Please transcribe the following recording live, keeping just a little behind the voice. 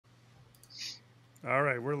All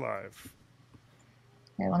right, we're live.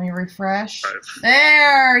 Okay, let me refresh.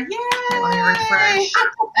 There! Yay! Okay, let me refresh.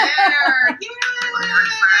 There!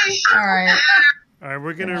 Yay! All right. All right,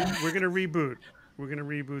 we're gonna reboot. We're gonna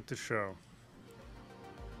reboot the show.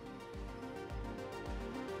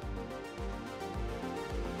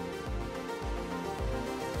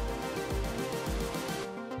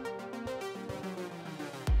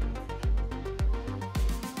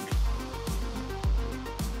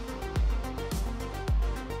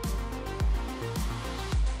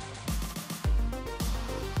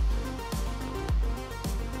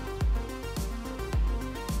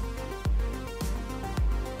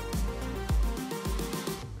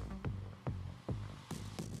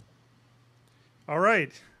 All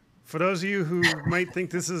right. For those of you who might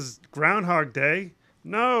think this is Groundhog Day,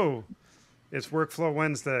 no, it's Workflow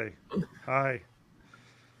Wednesday. Hi,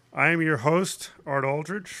 I am your host, Art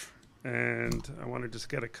Aldridge, and I want to just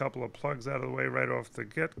get a couple of plugs out of the way right off the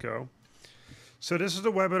get go. So, this is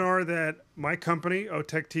a webinar that my company,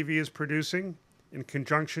 OTech TV, is producing in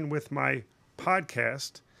conjunction with my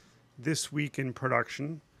podcast, This Week in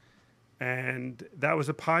Production. And that was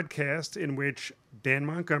a podcast in which Dan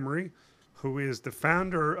Montgomery, who is the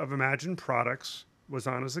founder of Imagine Products, was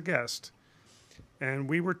on as a guest. And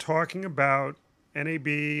we were talking about NAB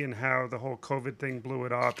and how the whole COVID thing blew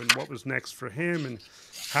it up and what was next for him and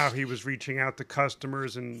how he was reaching out to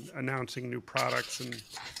customers and announcing new products. And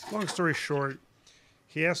long story short,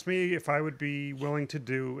 he asked me if I would be willing to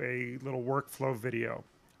do a little workflow video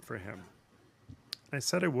for him. I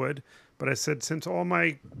said I would, but I said since all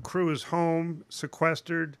my crew is home,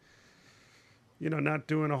 sequestered, not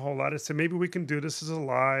doing a whole lot, I said maybe we can do this as a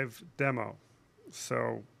live demo.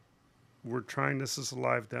 So we're trying this as a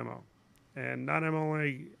live demo. And not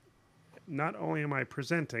only am I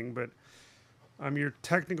presenting, but I'm your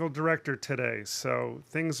technical director today. So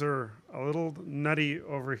things are a little nutty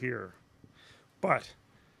over here. But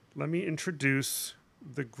let me introduce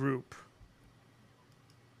the group.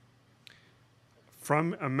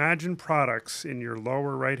 From Imagine Products, in your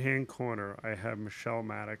lower right-hand corner, I have Michelle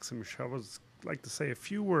Maddox, and Michelle would like to say a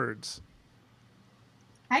few words.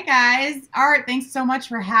 Hi, guys. Art, thanks so much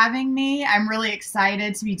for having me. I'm really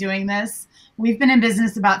excited to be doing this. We've been in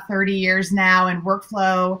business about 30 years now, and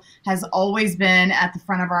workflow has always been at the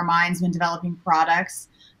front of our minds when developing products.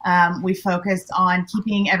 We focused on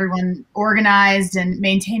keeping everyone organized and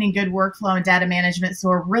maintaining good workflow and data management. So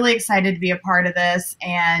we're really excited to be a part of this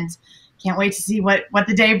and can't wait to see what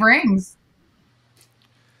the day brings.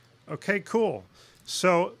 Okay, cool.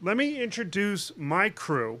 So let me introduce my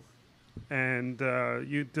crew, and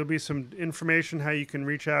there'll be some information how you can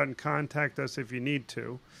reach out and contact us if you need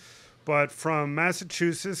to. But from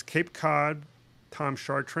Massachusetts, Cape Cod, Tom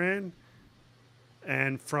Chartrand,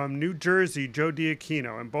 and from New Jersey, Joe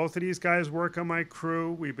Diaquino. And both of these guys work on my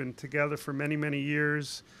crew. We've been together for many, many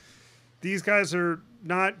years. These guys are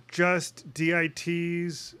not just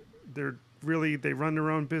DITs. They run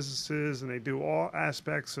their own businesses and they do all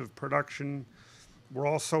aspects of production. We're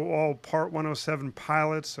also all Part 107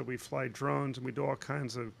 pilots, so we fly drones and we do all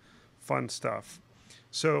kinds of fun stuff.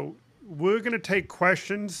 So we're going to take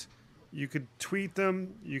questions. You could tweet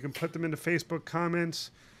them. You can put them into Facebook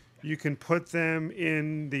comments. You can put them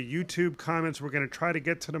in the YouTube comments. We're going to try to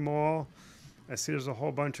get to them all. I see there's a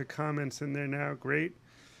whole bunch of comments in there now. Great.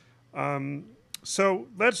 So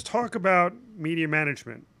let's talk about media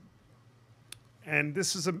management. And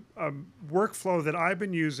this is a workflow that I've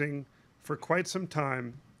been using for quite some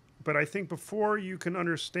time. But I think before you can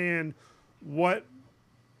understand what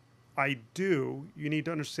I do, you need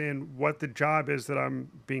to understand what the job is that I'm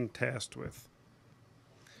being tasked with.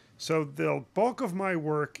 So the bulk of my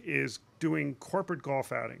work is doing corporate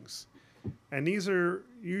golf outings. And these are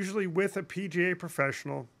usually with a PGA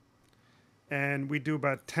professional. And we do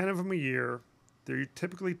about 10 of them a year. They're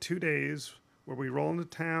typically 2 days where we roll into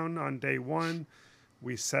town on day one.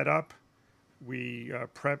 We set up, we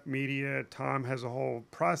prep media. Tom has a whole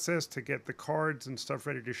process to get the cards and stuff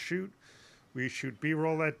ready to shoot. We shoot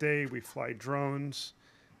B-roll that day. We fly drones.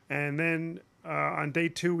 And then on day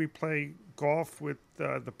two, we play golf with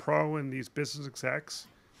the pro and these business execs.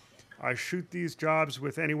 I shoot these jobs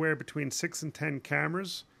with anywhere between 6 and 10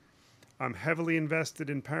 cameras. I'm heavily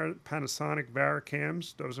invested in Panasonic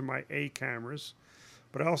Varicams. Those are my A cameras.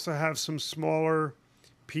 But I also have some smaller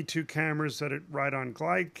P2 cameras that ride on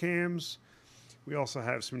glide cams. We also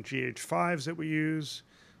have some GH5s that we use.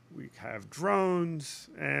 We have drones.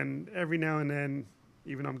 And every now and then,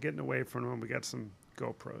 even I'm getting away from them, we got some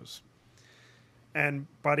GoPros. And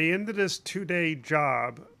by the end of this 2-day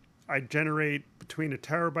job, I generate between 1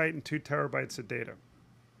 terabyte and 2 terabytes of data.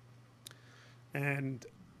 And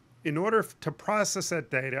in order to process that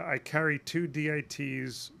data, I carry two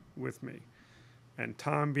DITs with me, and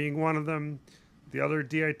Tom being one of them. The other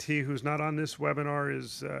DIT who's not on this webinar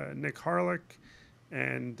is Nick Harlick,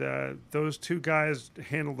 and those two guys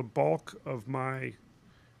handle the bulk of my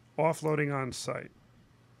offloading on site.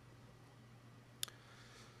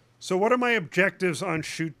 So what are my objectives on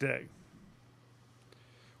shoot day?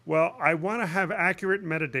 Well, I want to have accurate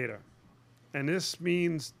metadata. And this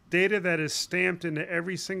means data that is stamped into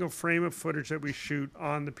every single frame of footage that we shoot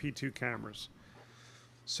on the P2 cameras.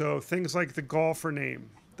 So things like the golfer name,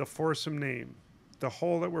 the foursome name, the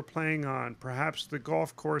hole that we're playing on, perhaps the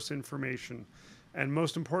golf course information, and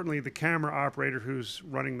most importantly, the camera operator who's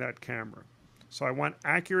running that camera. So I want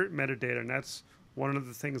accurate metadata, and that's one of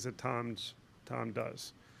the things that Tom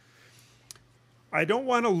does. I don't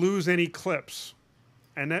want to lose any clips,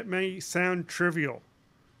 and that may sound trivial,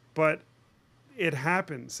 but it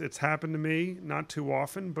happens. It's happened to me, not too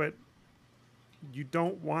often, but you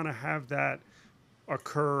don't want to have that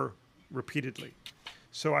occur repeatedly.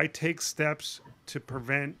 So I take steps to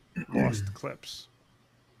prevent lost clips.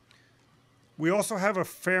 We also have a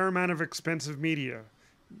fair amount of expensive media,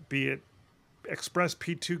 be it Express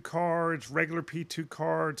P2 cards, regular P2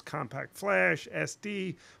 cards, compact flash,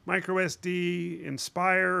 SD, micro SD,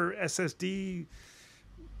 Inspire, SSD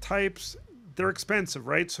types. They're expensive,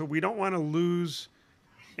 right? So we don't want to lose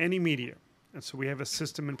any media. And so we have a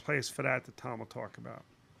system in place for that Tom will talk about.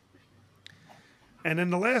 And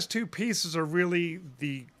then the last two pieces are really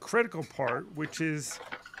the critical part, which is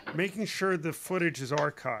making sure the footage is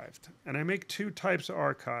archived. And I make two types of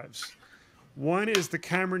archives. One is the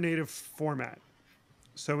camera native format.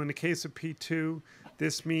 So in the case of P2,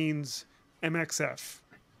 this means MXF.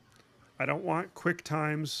 I don't want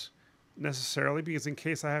QuickTimes necessarily, because in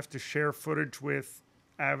case I have to share footage with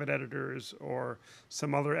Avid editors or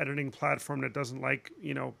some other editing platform that doesn't like,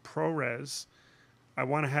 ProRes, I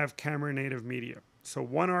want to have camera native media. So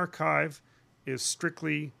one archive is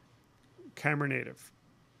strictly camera native.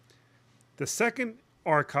 The second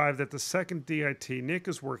archive that the second DIT, Nick,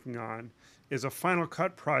 is working on is a Final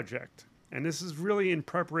Cut project. And this is really in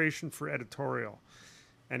preparation for editorial.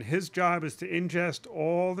 And his job is to ingest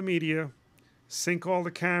all the media, sync all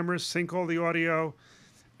the cameras, sync all the audio,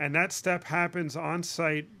 and that step happens on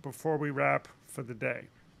site before we wrap for the day.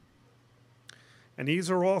 And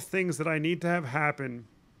these are all things that I need to have happen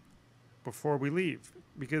before we leave,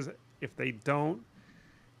 because if they don't,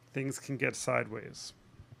 things can get sideways.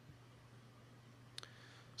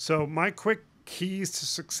 So my quick keys to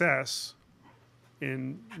success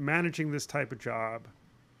in managing this type of job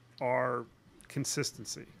are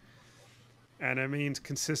consistency. And it means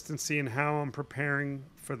consistency in how I'm preparing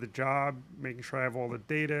for the job, making sure I have all the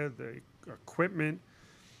data, the equipment,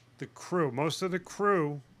 the crew. Most of the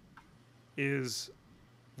crew is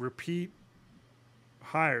repeat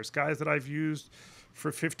hires, guys that I've used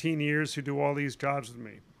for 15 years who do all these jobs with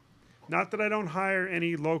me. Not that I don't hire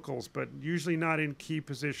any locals, but usually not in key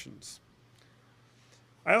positions.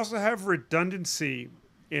 I also have redundancy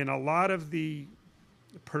in a lot of the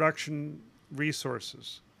production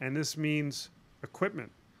resources, and this means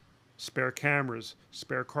equipment, spare cameras,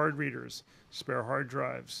 spare card readers, spare hard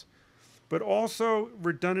drives, but also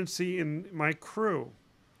redundancy in my crew,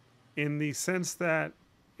 in the sense that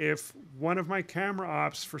if one of my camera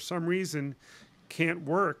ops for some reason can't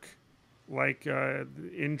work, like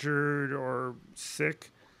injured or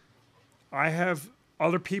sick, I have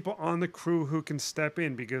other people on the crew who can step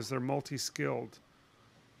in because they're multi-skilled.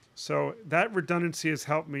 So that redundancy has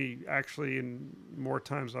helped me actually in more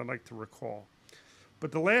times than I'd like to recall.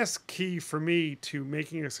 But the last key for me to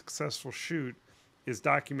making a successful shoot is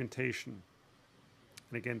documentation.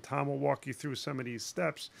 And again, Tom will walk you through some of these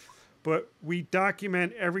steps, but we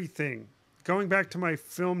document everything. Going back to my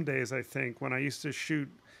film days, I think, when I used to shoot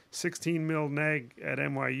 16 mil neg at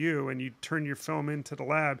NYU and you turn your film into the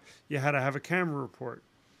lab, you had to have a camera report.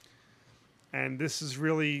 And this is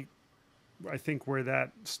really, I think, where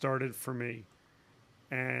that started for me.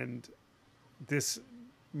 And this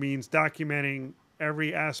means documenting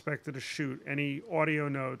every aspect of the shoot, any audio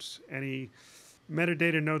notes, any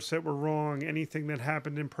metadata notes that were wrong, anything that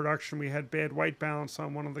happened in production. We had bad white balance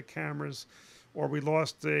on one of the cameras, or we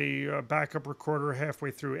lost a backup recorder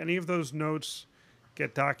halfway through. Any of those notes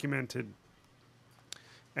get documented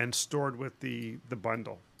and stored with the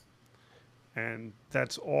bundle. And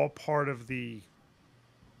that's all part of the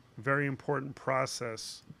very important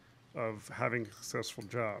process of having a successful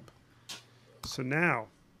job. So now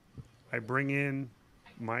I bring in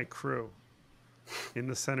my crew. In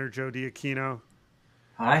the center, Joe Diacchino.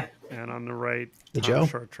 Hi. And on the right, Hey, Tom Joe.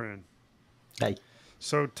 Chartrand. Hey.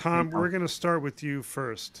 So Tom, we're going to start with you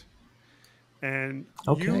first. and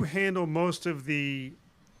you Okay. handle most of the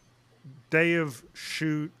day of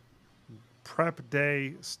shoot prep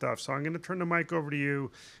day stuff. So I'm going to turn the mic over to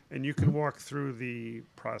you, and you can Mhm. walk through the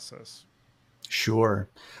process. Sure.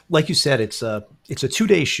 Like you said, it's a 2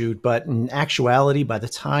 day shoot, but in actuality, by the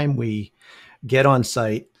time we get on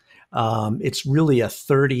site, it's really a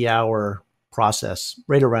 30-hour process.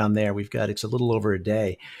 Right around there, it's a little over a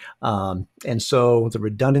day, and so the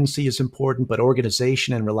redundancy is important, but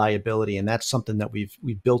organization and reliability, and that's something that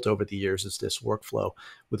we've built over the years, is this workflow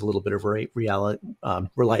with a little bit of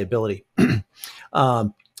reliability.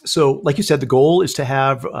 Um, so, like you said, the goal is to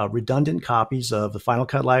have redundant copies of the Final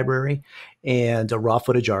Cut library and a raw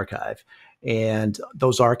footage archive. And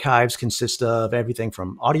those archives consist of everything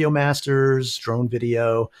from audio masters, drone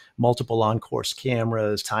video, multiple on-course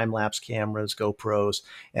cameras, time-lapse cameras, GoPros,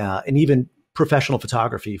 and even professional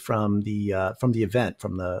photography from the event,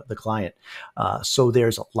 from the client. So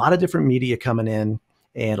there's a lot of different media coming in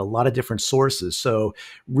and a lot of different sources. So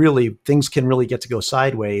really, things can really get to go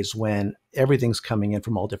sideways when everything's coming in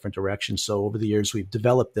from all different directions. So over the years, we've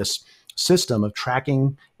developed this system of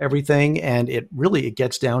tracking everything, and it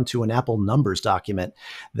gets down to an Apple numbers document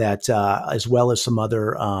that, as well as some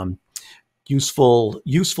other useful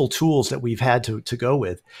tools that we've had to go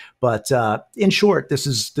with. But in short, this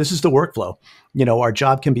is the workflow. Our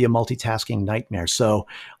job can be a multitasking nightmare. So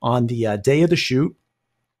on the day of the shoot,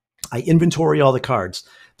 I inventory all the cards.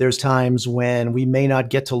 There's times when we may not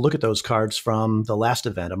get to look at those cards from the last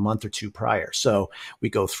event a month or two prior. So we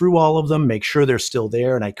go through all of them, make sure they're still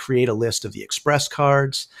there, and I create a list of the express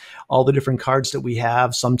cards, all the different cards that we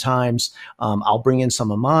have. Sometimes I'll bring in some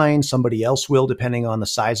of mine, somebody else will, depending on the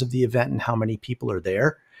size of the event and how many people are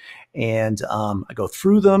there. And I go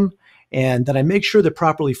through them. And then I make sure they're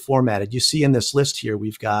properly formatted. You see in this list here,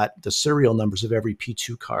 we've got the serial numbers of every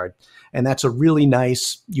P2 card. And that's a really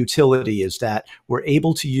nice utility, is that we're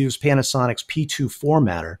able to use Panasonic's P2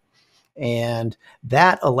 formatter. And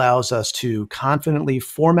that allows us to confidently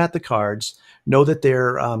format the cards, know that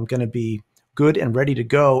they're going to be good and ready to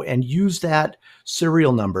go, and use that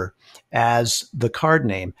serial number as the card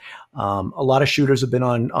name. A lot of shooters have been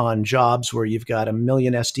on jobs where you've got a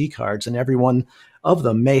million SD cards, and everyone of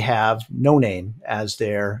them may have no name as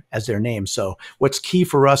their name. So what's key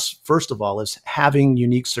for us, first of all, is having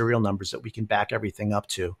unique serial numbers that we can back everything up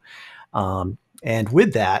to. And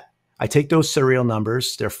with that, I take those serial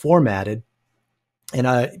numbers, they're formatted,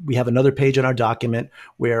 and we have another page in our document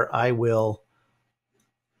where I will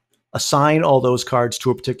assign all those cards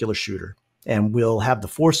to a particular shooter. And we'll have the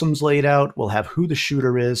foursomes laid out. We'll have who the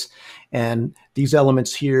shooter is. And these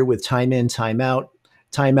elements here with time in, time out.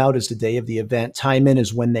 Time out is the day of the event. Time in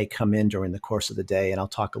is when they come in during the course of the day. And I'll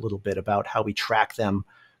talk a little bit about how we track them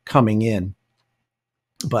coming in.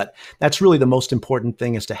 But that's really the most important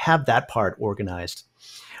thing, is to have that part organized.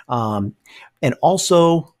 And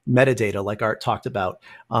also metadata, like Art talked about.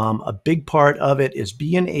 A big part of it is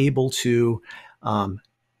being able to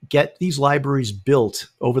get these libraries built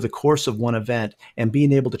over the course of one event and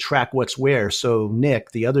being able to track what's where. So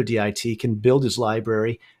Nick, the other DIT, can build his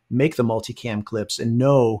library, make the multicam clips, and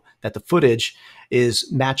know that the footage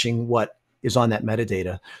is matching what is on that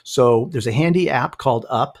metadata. So there's a handy app called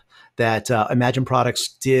Up that Imagine Products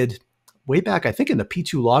did way back, I think in the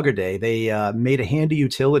P2 Logger Day. They made a handy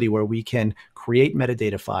utility where we can create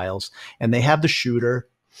metadata files, and they have the shooter.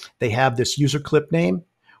 They have this user clip name,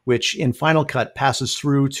 which in Final Cut passes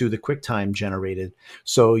through to the QuickTime generated.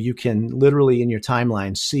 So you can literally in your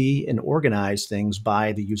timeline see and organize things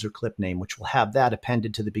by the user clip name, which will have that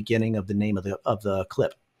appended to the beginning of the name of the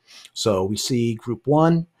clip. So we see group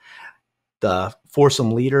one, the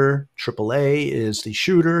foursome leader, AAA, is the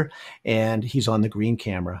shooter, and he's on the green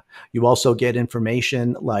camera. You also get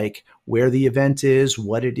information like where the event is,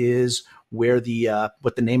 what it is, where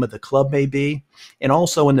what the name of the club may be. And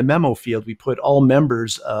also in the memo field, we put all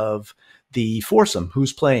members of the foursome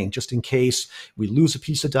who's playing, just in case we lose a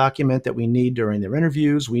piece of document that we need during their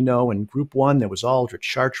interviews. We know in group one, there was Aldrich,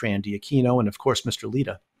 Chartrand, Diakino, and of course, Mr.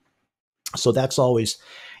 Lita. So that's always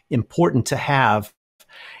important to have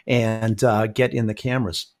and get in the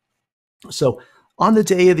cameras. So on the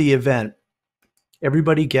day of the event,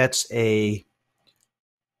 everybody gets a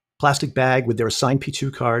plastic bag with their assigned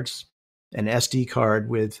P2 cards, an SD card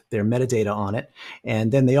with their metadata on it.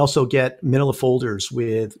 And then they also get manila folders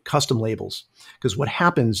with custom labels. Because what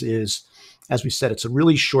happens is, as we said, it's a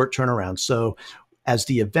really short turnaround. So as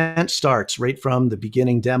the event starts, right from the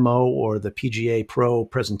beginning demo or the PGA Pro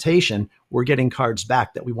presentation, we're getting cards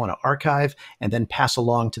back that we want to archive and then pass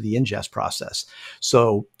along to the ingest process.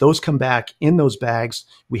 So those come back in those bags.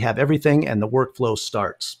 We have everything, and the workflow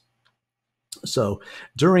starts. So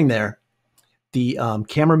during there, the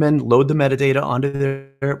cameramen load the metadata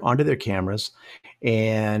onto their cameras,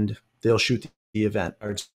 and they'll shoot the event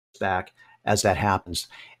or back as that happens.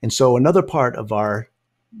 And so another part of our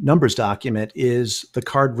numbers document is the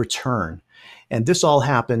card return. And this all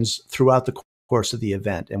happens throughout the course of the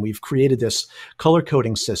event. And we've created this color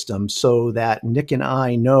coding system so that Nick and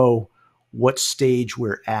I know what stage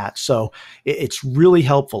we're at. So it's really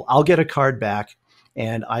helpful. I'll get a card back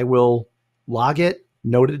and I will log it,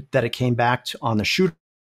 noted that it came back on the shooter,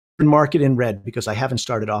 and mark it in red because I haven't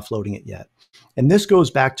started offloading it yet. And this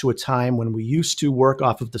goes back to a time when we used to work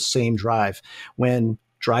off of the same drive. When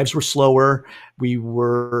drives were slower, we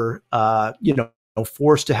were,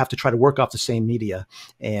 forced to have to try to work off the same media.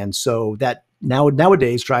 And so that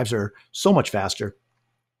nowadays drives are so much faster.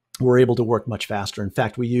 We're able to work much faster. In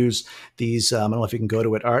fact, we use these, I don't know if you can go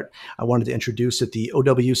to it, Art. I wanted to introduce it, the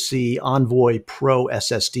OWC Envoy Pro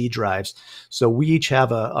SSD drives. So we each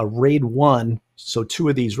have a RAID 1, so 2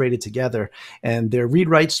 of these rated together, and their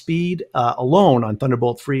read-write speed alone on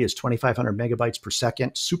Thunderbolt 3 is 2,500 megabytes per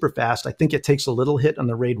second, super fast. I think it takes a little hit on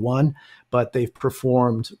the RAID 1, but they've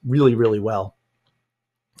performed really, really well.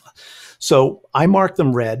 So I mark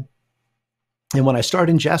them red. And when I start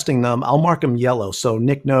ingesting them, I'll mark them yellow. So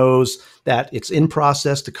Nick knows that it's in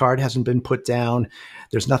process. The card hasn't been put down.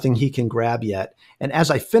 There's nothing he can grab yet. And as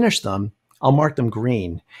I finish them, I'll mark them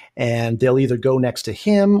green. And they'll either go next to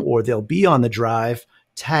him or they'll be on the drive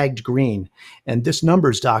tagged green. And this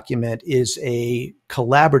numbers document is a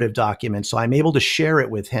collaborative document. So I'm able to share it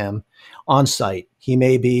with him on site. He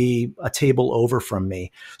may be a table over from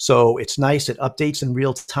me. So it's nice. It updates in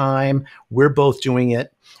real time. We're both doing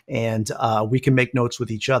it. And we can make notes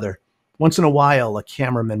with each other. Once in a while, a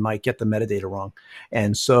cameraman might get the metadata wrong.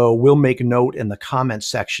 And so we'll make a note in the comment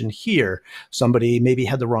section here. Somebody maybe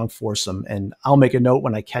had the wrong foursome. And I'll make a note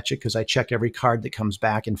when I catch it because I check every card that comes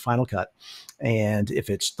back in Final Cut. And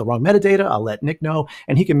if it's the wrong metadata, I'll let Nick know.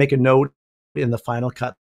 And he can make a note in the Final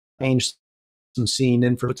Cut, change some scene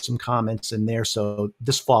info, put some comments in there. So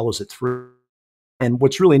this follows it through. And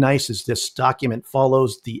what's really nice is this document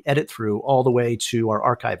follows the edit through all the way to our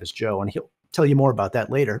archivist, Joe, and he'll tell you more about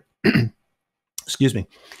that later. Excuse me.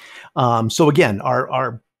 So again,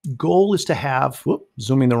 our goal is to have,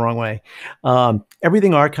 zooming the wrong way,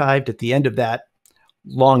 everything archived at the end of that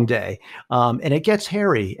long day. And it gets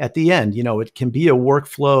hairy at the end. You know, it can be a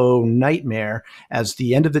workflow nightmare as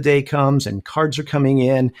the end of the day comes and cards are coming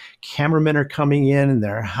in, cameramen are coming in and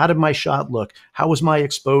they're, how did my shot look? How was my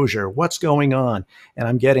exposure? What's going on? And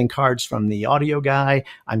I'm getting cards from the audio guy.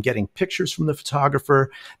 I'm getting pictures from the photographer.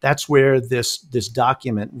 That's where this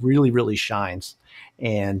document really, really shines.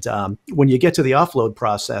 And when you get to the offload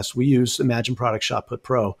process, we use Imagine Product Shot Put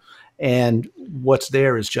Pro. And what's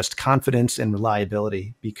there is just confidence and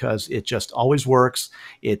reliability because it just always works.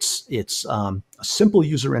 It's a simple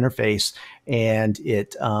user interface, and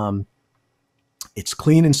it's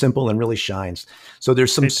clean and simple and really shines. So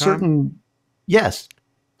there's some certain, yes.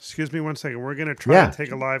 Excuse me one second. We're going to try to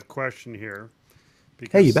take a live question here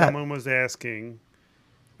because someone was asking,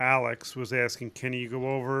 Alex was asking, can you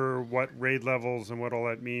go over what RAID levels and what all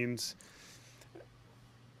that means?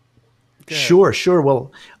 Sure.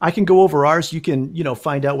 Well, I can go over ours. You can,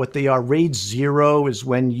 find out what they are. RAID 0 is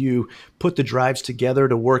when you put the drives together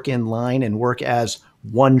to work in line and work as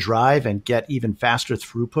one drive and get even faster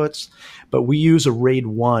throughputs. But we use a RAID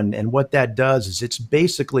 1. And what that does is it's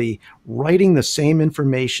basically writing the same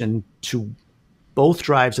information to both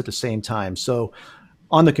drives at the same time. So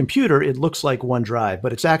on the computer, it looks like one drive,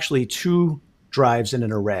 but it's actually 2 drives in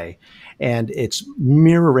an array. And it's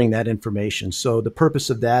mirroring that information. So the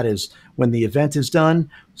purpose of that is when the event is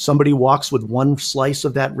done, somebody walks with one slice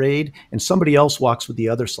of that RAID and somebody else walks with the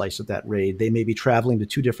other slice of that RAID. They may be traveling to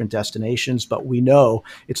 2 different destinations, but we know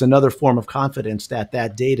it's another form of confidence that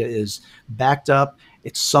that data is backed up.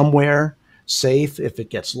 It's somewhere safe. If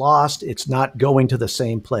it gets lost, it's not going to the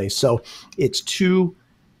same place. So it's 2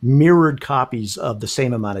 mirrored copies of the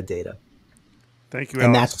same amount of data. Thank you,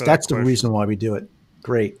 and Alex, that's the reason why we do it.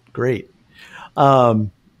 Great. But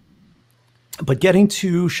getting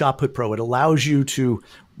to Shot Put Pro, it allows you to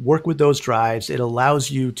work with those drives. It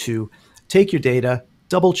allows you to take your data,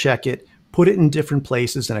 double check it, put it in different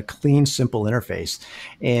places in a clean, simple interface.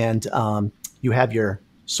 And you have your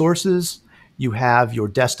sources, you have your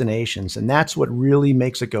destinations. And that's what really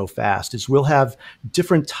makes it go fast is we'll have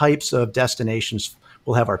different types of destinations.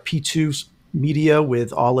 We'll have our P2 media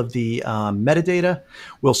with all of the metadata.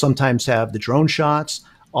 We'll sometimes have the drone shots,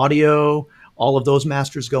 audio, all of those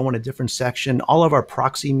masters go in a different section. All of our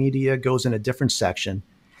proxy media goes in a different section.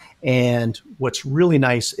 And what's really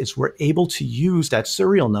nice is we're able to use that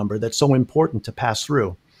serial number that's so important to pass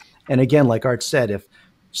through. And again, like Art said, if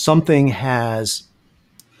something has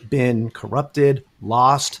been corrupted,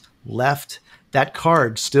 lost, left, that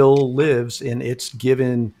card still lives in its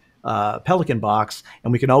given Pelican box,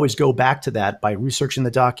 and we can always go back to that by researching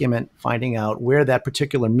the document, finding out where that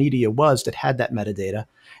particular media was that had that metadata,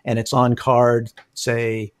 and it's on card,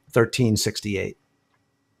 say, 1368.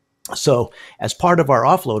 So as part of our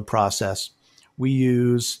offload process, we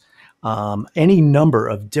use any number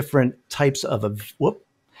of different types of a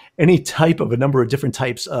number of different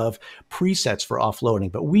types of presets for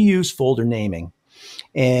offloading, but we use folder naming,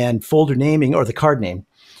 and folder naming, or the card name,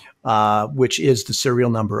 which is the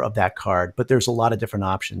serial number of that card. But there's a lot of different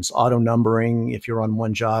options. Auto numbering, if you're on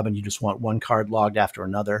one job and you just want one card logged after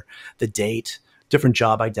another, the date, different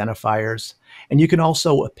job identifiers. And you can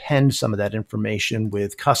also append some of that information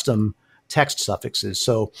with custom text suffixes.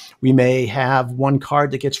 So we may have one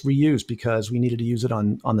card that gets reused because we needed to use it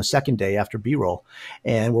on the second day after B-roll.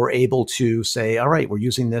 And we're able to say, all right, we're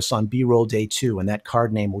using this on B-roll day 2, and that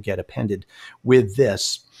card name will get appended with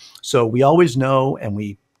this. So we always know, and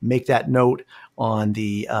we make that note on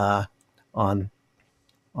the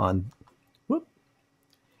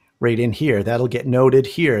right in here. That'll get noted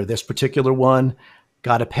here. This particular one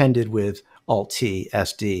got appended with Alt-T,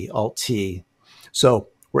 SD, Alt-T. So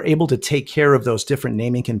we're able to take care of those different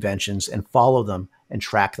naming conventions and follow them and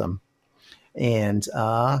track them. And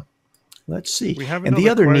let's see. We have and another the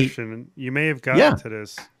other question. You may have gotten to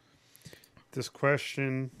this. This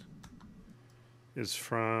question is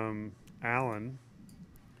from Alan.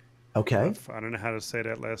 Okay. I don't know how to say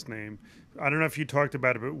that last name. I don't know if you talked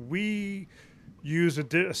about it, but we use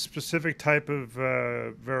a specific type of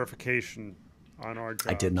verification on our jobs.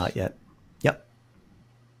 I did not yet. Yep.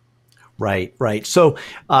 Right. So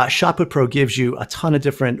Shotput Pro gives you a ton of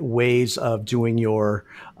different ways of doing your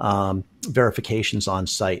verifications on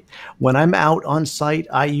site. When I'm out on site,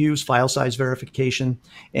 I use file size verification.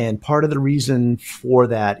 And part of the reason for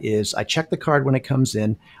that is I check the card when it comes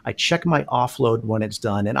in. I check my offload when it's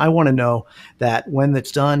done. And I want to know that when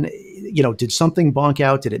it's done, did something bonk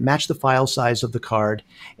out? Did it match the file size of the card?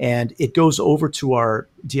 And it goes over to our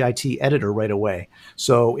DIT editor right away.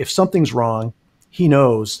 So if something's wrong, he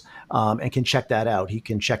knows and can check that out. He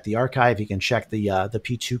can check the archive. He can check the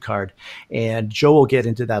P2 card. And Joe will get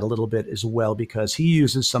into that a little bit as well, because he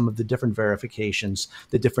uses some of the different verifications,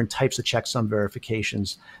 the different types of checksum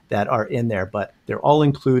verifications that are in there. But they're all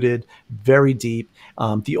included, very deep.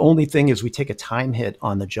 The only thing is we take a time hit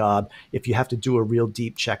on the job if you have to do a real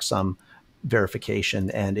deep checksum verification,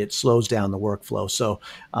 and it slows down the workflow. So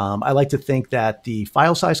I like to think that the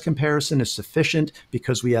file size comparison is sufficient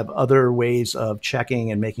because we have other ways of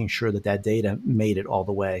checking and making sure that that data made it all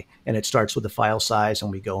the way. And it starts with the file size, and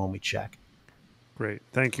we go and we check. Great.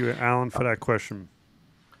 Thank you, Alan, for that question.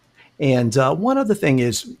 And one other thing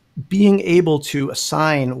is being able to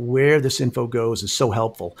assign where this info goes is so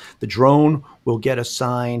helpful. The drone will get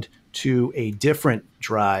assigned to a different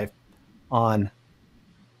drive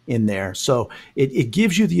in there. So it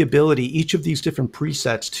gives you the ability, each of these different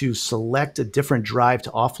presets, to select a different drive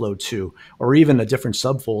to offload to, or even a different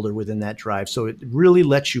subfolder within that drive. So it really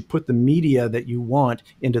lets you put the media that you want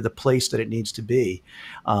into the place that it needs to be.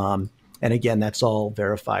 And again, that's all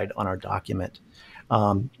verified on our document.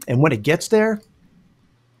 And when it gets there,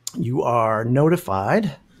 you are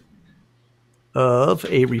notified of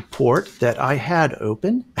a report that I had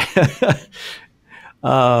open.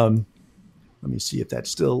 Let me see if that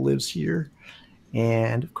still lives here.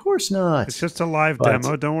 And of course not. It's just a live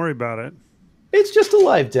demo. Don't worry about it. It's just a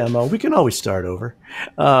live demo. We can always start over.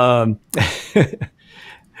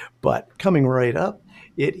 But coming right up,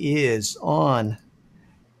 it is on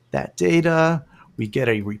that data. We get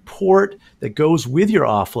a report that goes with your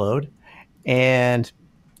offload. And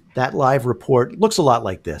that live report looks a lot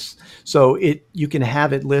like this. So you can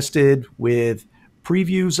have it listed with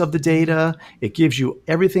previews of the data. It gives you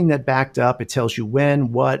everything that backed up. It tells you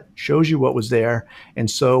when, what, shows you what was there. And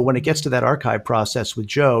so when it gets to that archive process with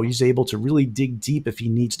Joe, he's able to really dig deep if he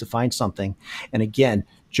needs to find something. And again,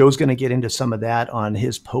 Joe's going to get into some of that on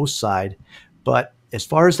his post side. But as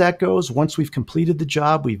far as that goes, once we've completed the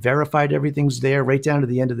job, we've verified everything's there right down to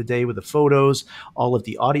the end of the day with the photos, all of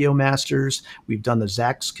the audio masters. We've done the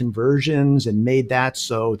Zax conversions and made that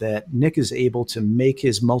so that Nick is able to make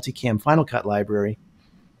his multicam Final Cut library.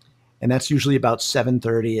 And that's usually about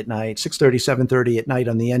 7:30 at night, 6:30, 7:30 at night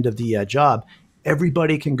on the end of the job.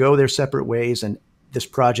 Everybody can go their separate ways, and this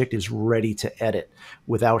project is ready to edit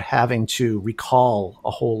without having to recall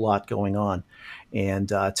a whole lot going on. And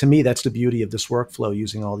to me, that's the beauty of this workflow,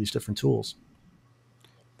 using all these different tools.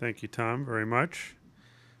 Thank you, Tom, very much.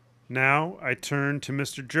 Now I turn to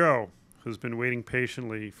Mr. Joe, who's been waiting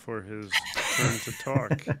patiently for his turn to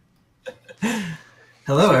talk.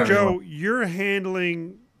 Hello, so, everyone. Joe, you're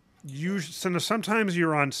handling. So sometimes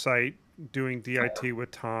you're on site doing DIT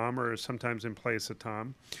with Tom, or sometimes in place of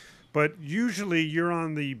Tom, but usually you're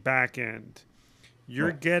on the back end.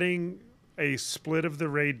 You're getting a split of the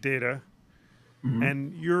RAID data,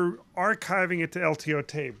 and you're archiving it to LTO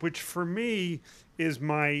tape, which for me is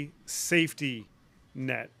my safety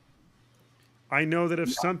net. I know that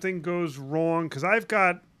if something goes wrong, because I've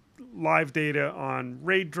got live data on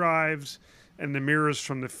RAID drives and the mirrors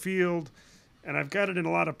from the field, and I've got it in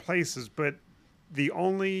a lot of places, but the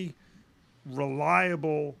only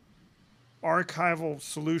reliable archival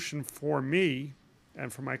solution for me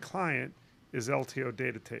and for my client is LTO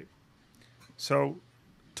data tape. So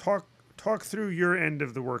talk through your end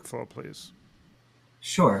of the workflow, please.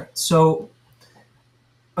 Sure. So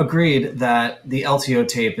agreed that the LTO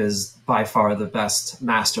tape is by far the best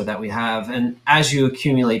master that we have. And as you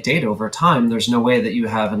accumulate data over time, there's no way that you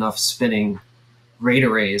have enough spinning RAID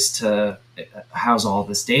arrays to house all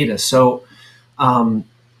this data. So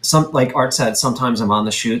like Art said, sometimes I'm on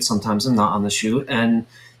the shoot, sometimes I'm not on the shoot. And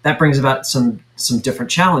that brings about some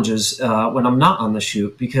different challenges when I'm not on the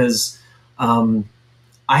shoot, because I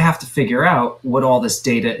have to figure out what all this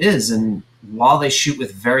data is. And while they shoot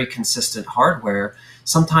with very consistent hardware,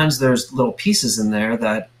 sometimes there's little pieces in there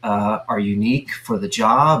that are unique for the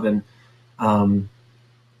job. And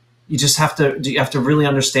you have to really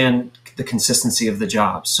understand the consistency of the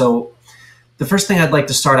job. So the first thing I'd like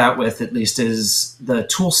to start out with, at least, is the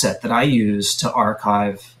tool set that I use to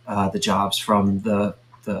archive the jobs from the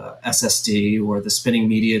SSD or the spinning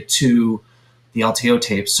media to the LTO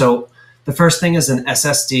tape. So the first thing is an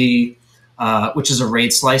SSD, which is a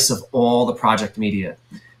RAID slice of all the project media.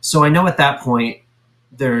 So I know at that point,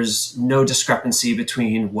 there's no discrepancy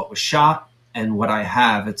between what was shot and what I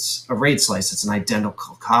have. It's a RAID slice. It's an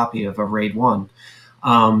identical copy of a RAID 1.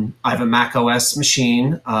 I have a Mac OS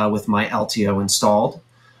machine with my LTO installed.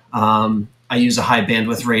 I use a high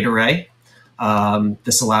bandwidth RAID array.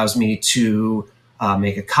 This allows me to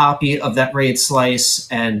make a copy of that RAID slice,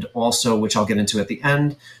 and also, which I'll get into at the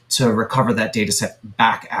end, to recover that data set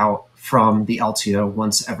back out from the LTO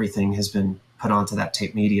once everything has been put onto that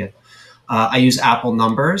tape media. I use Apple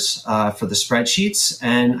Numbers for the spreadsheets,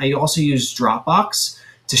 and I also use Dropbox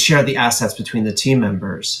to share the assets between the team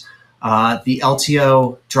members. The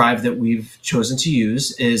LTO drive that we've chosen to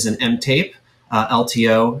use is an M-Tape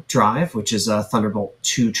LTO drive, which is a Thunderbolt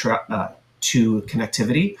 2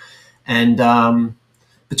 connectivity. And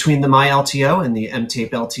between the MyLTO and the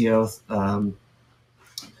M-Tape LTO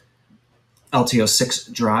LTO 6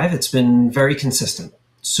 drive, it's been very consistent.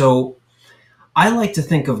 So I like to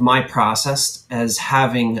think of my process as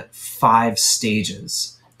having 5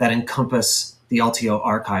 stages that encompass the LTO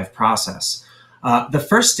archive process. The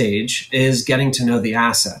first stage is getting to know the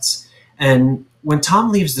assets. And when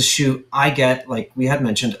Tom leaves the shoot, I get, like we had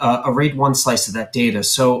mentioned, a RAID 1 slice of that data.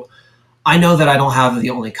 So I know that I don't have the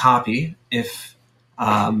only copy. If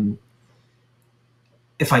I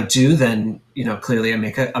do, then clearly I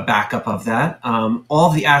make a backup of that. All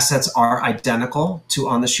of the assets are identical to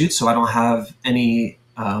on the shoot, so I don't have any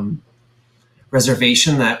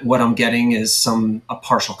reservation that what I'm getting is a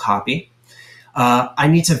partial copy. I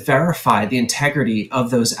need to verify the integrity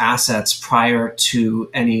of those assets prior to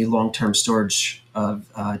any long-term storage of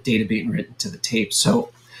data being written to the tape.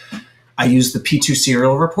 So I use the P2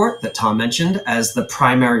 serial report that Tom mentioned as the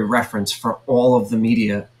primary reference for all of the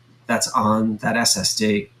media that's on that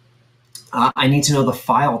SSD. I need to know the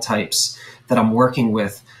file types that I'm working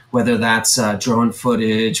with, whether that's drone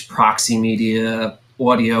footage, proxy media,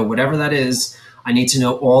 audio, whatever that is. I need to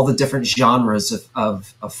know all the different genres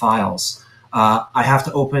of files. I have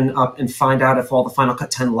to open up and find out if all the Final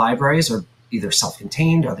Cut 10 libraries are either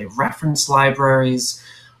self-contained, are they reference libraries.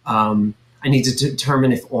 I need to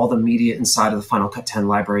determine if all the media inside of the Final Cut 10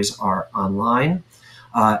 libraries are online.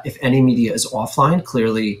 If any media is offline,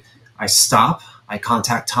 clearly I stop, I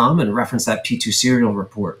contact Tom and reference that P2 serial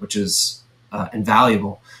report, which is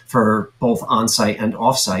invaluable for both on-site and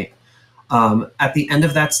off-site. At the end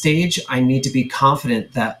of that stage, I need to be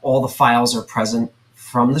confident that all the files are present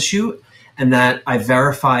from the shoot and that I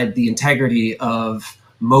verified the integrity of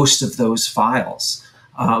most of those files.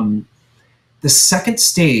 The second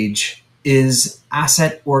stage is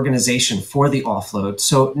asset organization for the offload.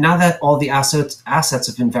 So now that all the assets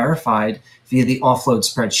have been verified via the offload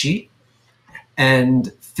spreadsheet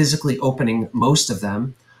and physically opening most of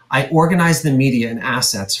them, I organize the media and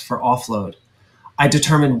assets for offload. I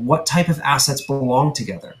determine what type of assets belong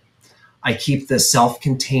together. I keep the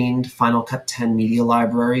self-contained Final Cut 10 media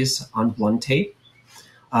libraries on one tape.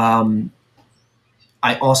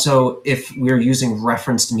 I also, if we're using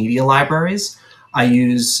referenced media libraries, I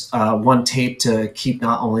use one tape to keep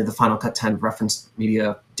not only the Final Cut 10 referenced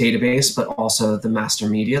media database, but also the master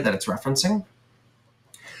media that it's referencing.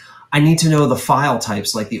 I need to know the file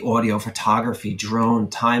types like the audio, photography, drone,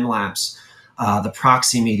 time-lapse, the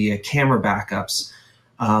proxy media, camera backups.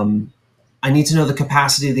 I need to know the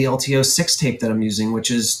capacity of the LTO6 tape that I'm using, which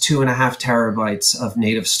is 2.5 terabytes of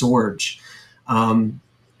native storage. And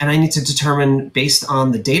I need to determine based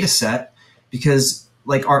on the data set, because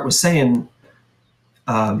like Art was saying,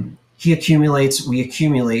 we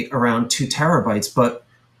accumulate around 2 terabytes, but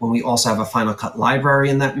when we also have a Final Cut library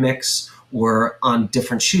in that mix, or on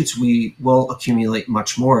different shoots, we will accumulate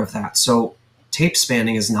much more of that. So tape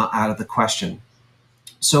spanning is not out of the question.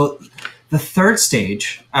 So the third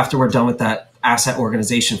stage, after we're done with that asset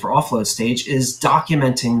organization for offload stage, is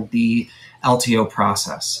documenting the LTO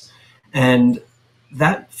process. And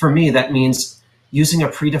that, for me, that means using a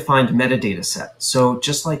predefined metadata set. So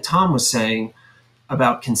just like Tom was saying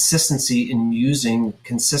about consistency and using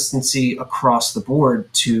consistency across the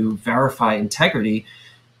board to verify integrity,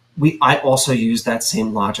 I also use that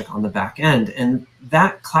same logic on the back end. And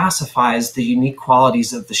that classifies the unique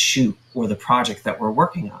qualities of the shoot or the project that we're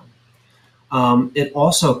working on. It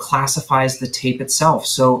also classifies the tape itself.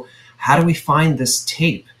 So how do we find this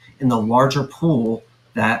tape in the larger pool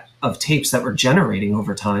of tapes that we're generating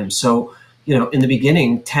over time? So, in the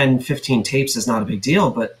beginning, 10, 15 tapes is not a big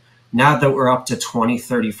deal, but now that we're up to 20,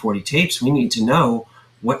 30, 40 tapes, we need to know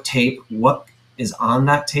what is on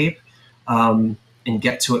that tape, and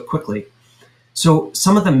get to it quickly. So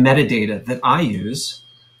some of the metadata that I use,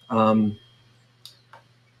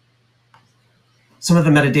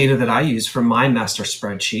 for my master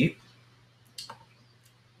spreadsheet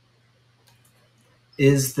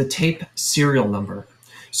is the tape serial number.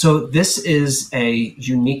 So this is a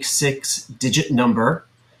unique 6-digit number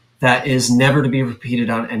that is never to be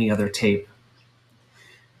repeated on any other tape.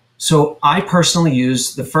 So I personally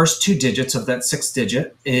use the first 2 digits of that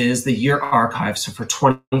 6-digit is the year archive. So for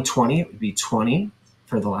 2020, it would be 20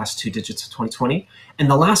 for the last 2 digits of 2020. And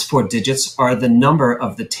the last 4 digits are the number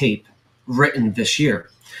of the tape written this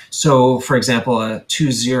year. So for example, a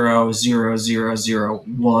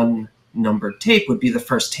 200001 numbered tape would be the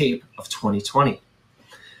first tape of 2020.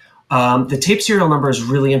 The tape serial number is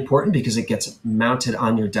really important because it gets mounted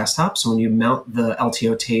on your desktop. So when you mount the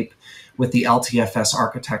LTO tape with the LTFS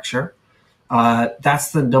architecture,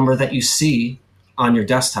 that's the number that you see on your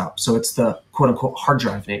desktop. So it's the quote unquote hard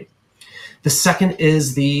drive name. The second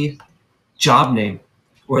is the job name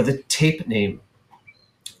or the tape name.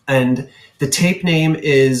 And the tape name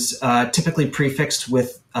is typically prefixed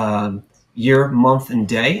with year, month, and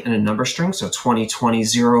day and a number string. So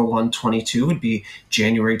 2020-01-22 would be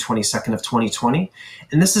January 22nd of 2020.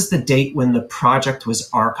 And this is the date when the project was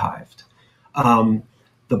archived.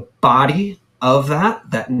 The body of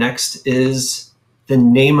that next is the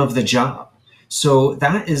name of the job. So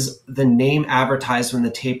that is the name advertised when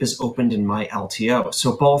the tape is opened in my LTO.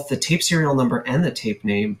 So both the tape serial number and the tape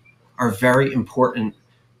name are very important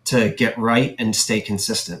to get right and stay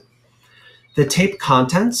consistent. The tape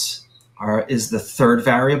contents is the third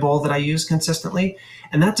variable that I use consistently,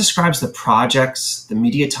 and that describes the projects, the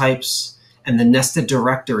media types, and the nested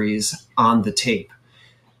directories on the tape.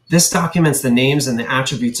 This documents the names and the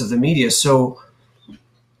attributes of the media. So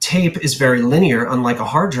tape is very linear, unlike a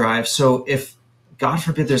hard drive. So if, God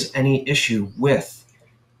forbid, there's any issue with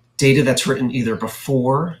data that's written either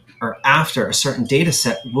before or after a certain data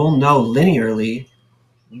set, we'll know linearly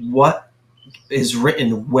what is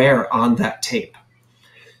written where on that tape.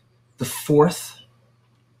 The fourth,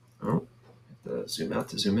 I have to zoom out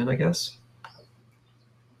to zoom in, I guess.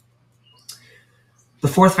 The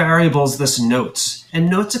fourth variable is this notes, and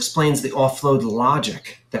notes explains the offload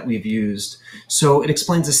logic that we've used. So it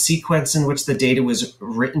explains the sequence in which the data was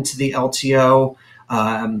written to the LTO,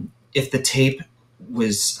 if the tape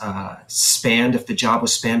was spanned, if the job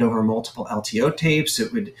was spanned over multiple LTO tapes,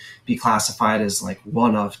 it would be classified as like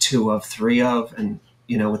 1 of, 2 of, 3 of, and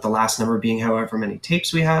with the last number being however many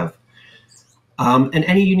tapes we have. And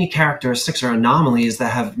any unique characteristics or anomalies that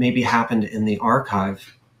have maybe happened in the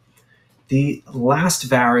archive. The last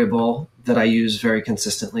variable that I use very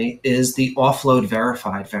consistently is the offload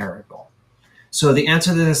verified variable. So the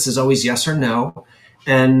answer to this is always yes or no,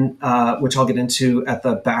 and which I'll get into at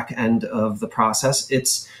the back end of the process.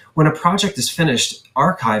 It's when a project is finished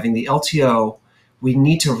archiving the LTO, we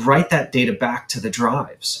need to write that data back to the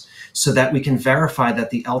drives so that we can verify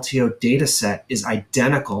that the LTO data set is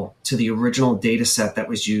identical to the original data set that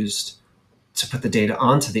was used to put the data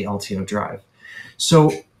onto the LTO drive.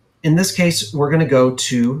 So in this case, we're going to go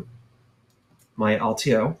to my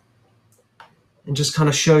LTO and just kind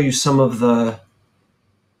of show you some of the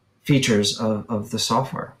features of the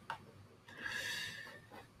software.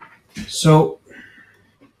 So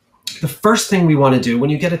the first thing we want to do when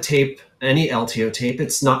you get a tape, any LTO tape,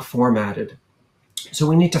 it's not formatted. So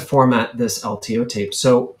we need to format this LTO tape.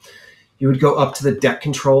 So you would go up to the deck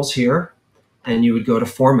controls here and you would go to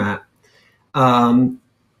format.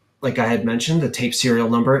 Like I had mentioned, the tape serial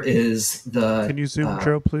number is the... Can you zoom,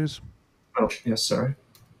 Joe, please? Oh, yes, sorry.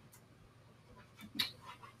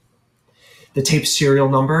 The tape serial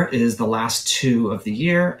number is the last two of the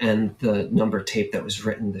year and the number of tape that was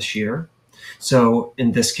written this year. So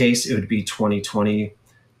in this case, it would be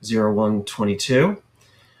 2020-01-22.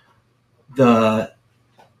 The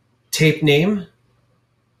tape name,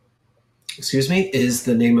 is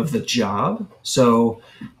the name of the job. So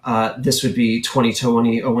this would be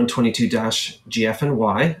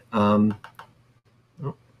 2020-01-22-GFNY.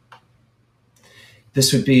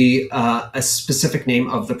 This would be a specific name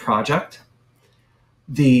of the project.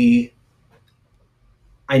 I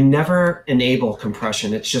never enable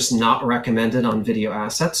compression. It's just not recommended on video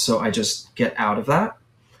assets, so I just get out of that.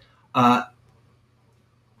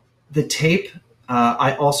 The tape,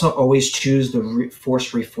 I also always choose the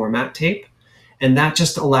force reformat tape, and that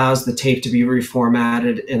just allows the tape to be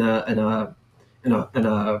reformatted in a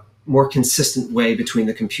more consistent way between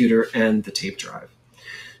the computer and the tape drive.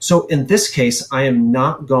 So in this case, I am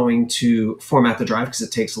not going to format the drive because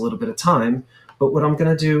it takes a little bit of time. But what I'm going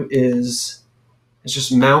to do is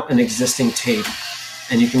just mount an existing tape,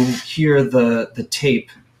 and you can hear the tape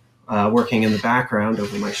working in the background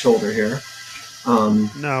over my shoulder here.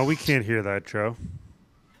 No, we can't hear that, Joe.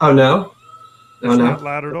 Oh no, it's not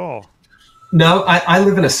loud at all. No, I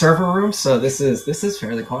live in a server room, so this is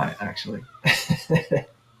fairly quiet actually.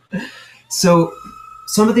 So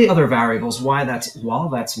some of the other variables while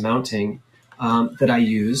that's mounting that I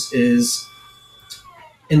use is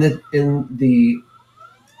in the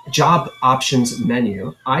job options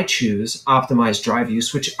menu, I choose optimize drive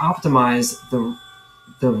use, which optimize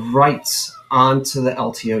the writes onto the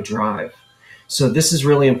LTO drive. So this is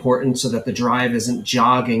really important so that the drive isn't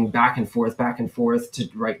jogging back and forth to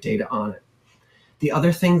write data on it. The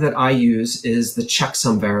other thing that I use is the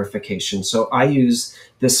checksum verification. So I use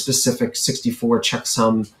this specific 64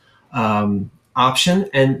 checksum option,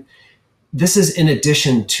 and this is in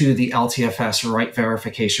addition to the LTFS write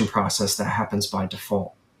verification process that happens by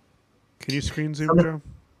default. Can you screen zoom, Joe?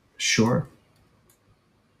 Sure.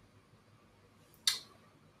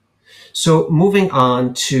 So moving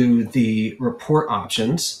on to the report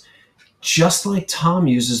options, just like Tom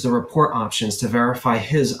uses the report options to verify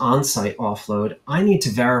his on-site offload, I need to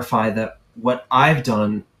verify that what I've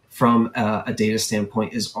done from a data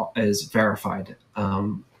standpoint is verified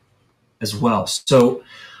as well. So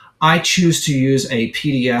I choose to use a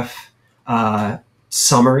PDF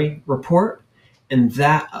summary report, and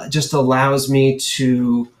that just allows me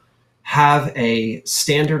to have a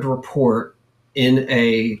standard report in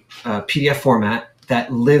a PDF format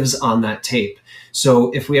that lives on that tape.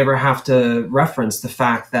 So if we ever have to reference the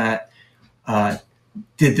fact that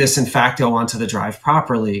did this in fact go onto the drive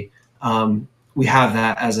properly, we have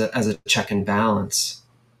that as a check and balance.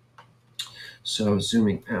 So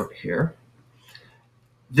zooming out here.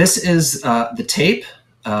 This is the tape,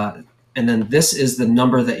 and then this is the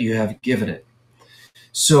number that you have given it.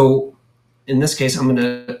 So in this case, I'm going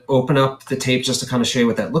to open up the tape just to kind of show you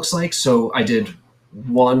what that looks like. So I did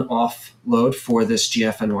one offload for this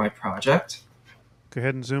GFNY project. Go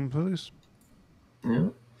ahead and zoom, please. Yeah.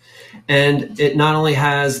 And it not only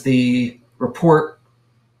has the report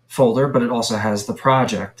folder, but it also has the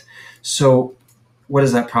project. So what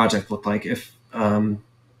does that project look like? If looks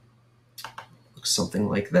something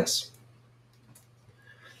like this.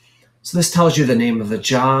 So this tells you the name of the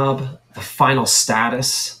job, the final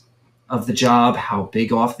status of the job, how big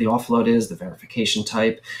the offload is, the verification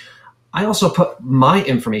type. I also put my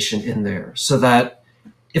information in there so that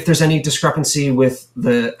if there's any discrepancy with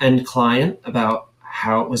the end client about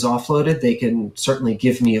how it was offloaded, they can certainly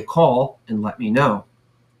give me a call and let me know,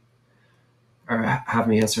 or have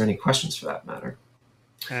me answer any questions for that matter.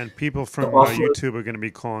 And people from YouTube are going to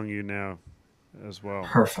be calling you now as well.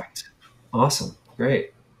 Perfect. Awesome.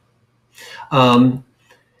 Great.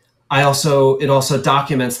 It also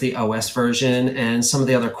documents the OS version and some of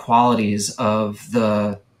the other qualities of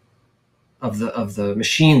the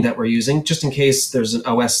machine that we're using, just in case there's an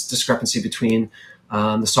OS discrepancy between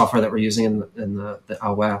the software that we're using and the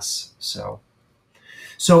OS. So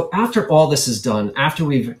after all this is done, after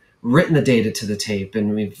we've written the data to the tape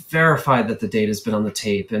and we've verified that the data has been on the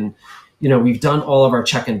tape, and we've done all of our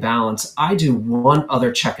check and balance. I do one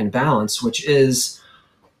other check and balance, which is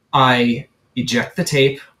I eject the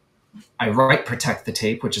tape, I write protect the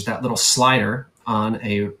tape, which is that little slider on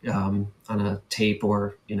a tape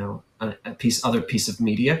or a other piece of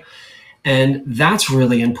media, and that's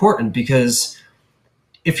really important because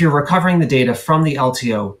if you're recovering the data from the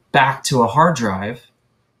LTO back to a hard drive,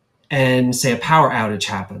 and say a power outage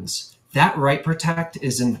happens, that write protect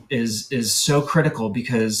is so critical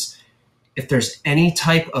because if there's any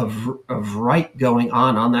type of write going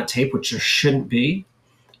on that tape, which there shouldn't be,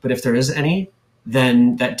 but if there is any,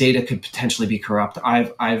 then that data could potentially be corrupt.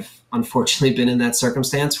 I've unfortunately been in that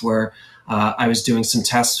circumstance where I was doing some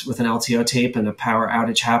tests with an LTO tape and a power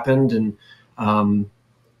outage happened, and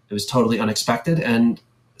it was totally unexpected, and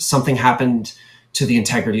something happened to the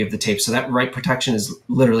integrity of the tape. So that write protection is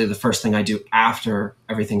literally the first thing I do after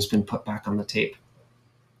everything's been put back on the tape.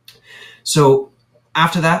 So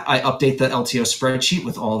after that, I update the LTO spreadsheet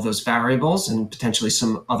with all of those variables and potentially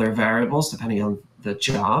some other variables depending on the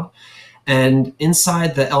job. And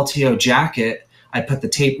inside the LTO jacket, I put the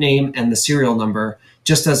tape name and the serial number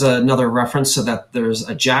just as another reference so that there's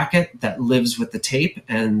a jacket that lives with the tape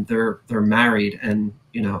and they're married, and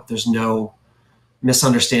there's no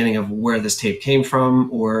misunderstanding of where this tape came from.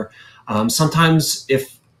 Or sometimes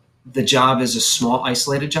if the job is a small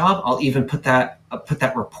isolated job, I'll even put that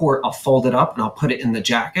report, I'll fold it up and I'll put it in the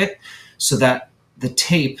jacket so that the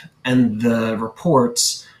tape and the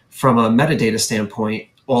reports from a metadata standpoint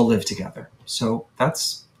all live together. So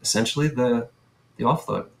that's essentially the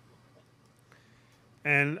offload.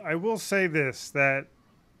 And I will say this, that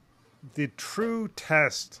the true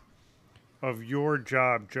test of your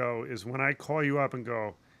job, Joe, is when I call you up and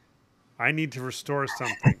go, I need to restore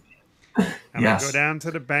something. And yes. I go down to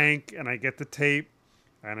the bank and I get the tape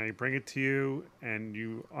and I bring it to you and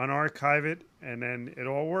you unarchive it and then it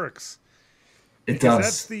all works. It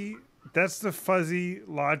because does. That's the fuzzy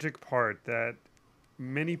logic part that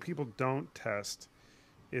many people don't test,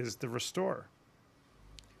 is the restore.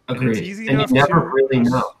 Agreed. And it's easy and enough you never to really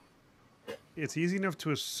know. It's easy enough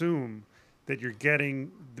to assume that you're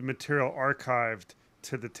getting the material archived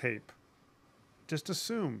to the tape. Just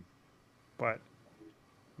assume, but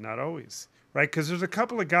not always, right? Because there's a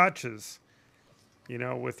couple of gotchas,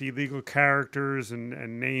 with illegal characters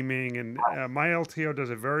and naming. And my LTO does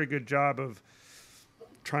a very good job of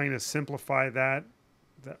trying to simplify that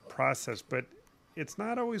process, but it's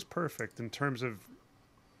not always perfect in terms of,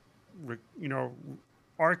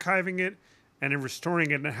 archiving it and then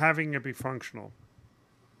restoring it and having it be functional.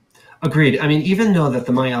 Agreed. I mean, even though that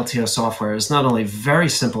the MyLTO software is not only very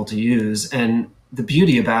simple to use, and the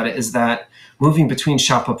beauty about it is that moving between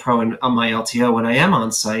Shotput Pro and MyLTO, when I am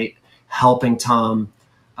on site helping Tom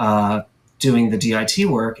doing the DIT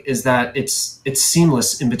work, is that it's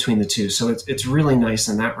seamless in between the two. So it's really nice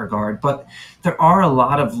in that regard. But there are a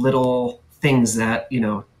lot of little things that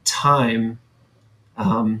time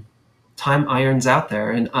irons out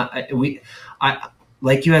there, and I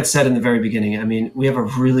like you had said in the very beginning, I mean, we have a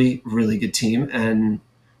really, really good team and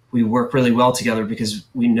we work really well together because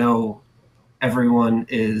we know everyone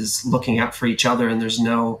is looking out for each other, and there's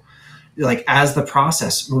no, as the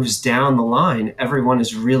process moves down the line, everyone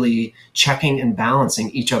is really checking and balancing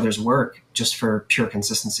each other's work just for pure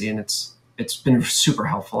consistency. And it's been super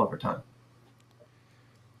helpful over time.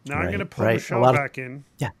 Now I'm going to pull Michelle back in.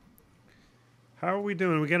 Yeah. How are we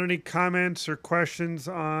doing? We got any comments or questions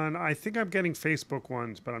on? I think I'm getting Facebook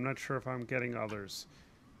ones, but I'm not sure if I'm getting others.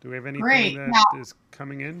 Do we have anything that is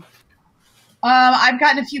coming in? I've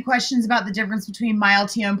gotten a few questions about the difference between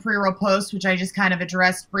MyLTO and pre-roll post, which I just kind of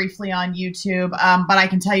addressed briefly on YouTube. But I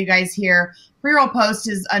can tell you guys here, pre-roll post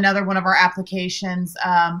is another one of our applications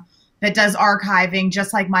that does archiving,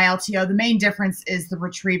 just like MyLTO. The main difference is the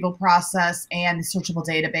retrieval process and the searchable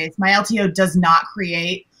database. MyLTO does not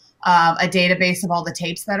create a database of all the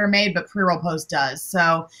tapes that are made, but pre-roll post does.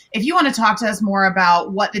 So if you want to talk to us more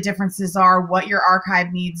about what the differences are, what your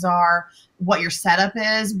archive needs are, what your setup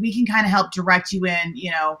is, we can kind of help direct you in,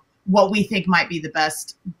 what we think might be the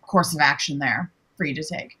best course of action there for you to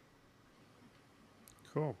take.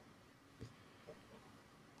 Cool.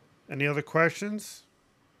 Any other questions?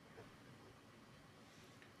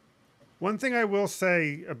 One thing I will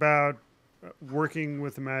say about working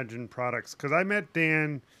with Imagine Products, because I met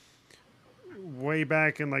Dan way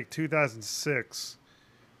back in 2006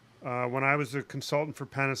 when I was a consultant for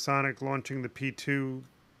Panasonic launching the P2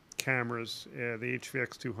 cameras, the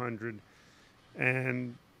HVX 200,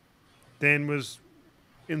 and Dan was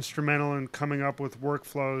instrumental in coming up with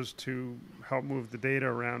workflows to help move the data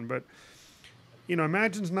around. But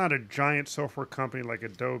Imagine's not a giant software company like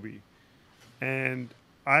Adobe, and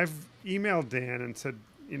I've emailed Dan and said,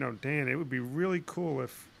 Dan, it would be really cool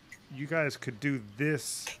if you guys could do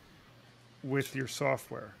this with your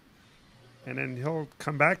software. And then he'll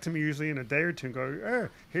come back to me usually in a day or two and go,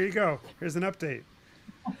 here you go. Here's an update.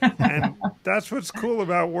 And that's what's cool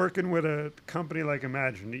about working with a company like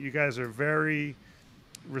Imagine. You guys are very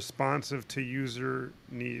responsive to user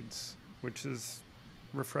needs, which is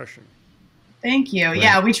refreshing. Thank you. Right.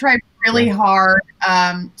 Yeah, we try really hard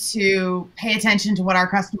to pay attention to what our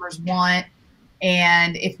customers want.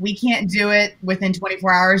 And if we can't do it within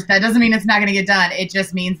 24 hours, that doesn't mean it's not going to get done. It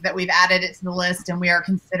just means that we've added it to the list and we are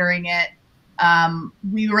considering it.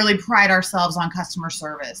 We really pride ourselves on customer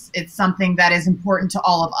service. It's something that is important to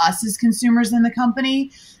all of us as consumers in the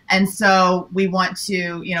company. And so we want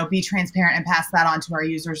to, be transparent and pass that on to our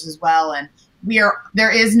users as well. And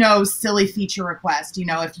there is no silly feature request.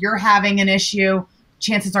 If you're having an issue,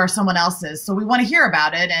 chances are someone else is. So we want to hear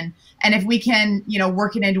about it. And if we can,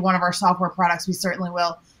 work it into one of our software products, we certainly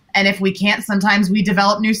will. And if we can't, sometimes we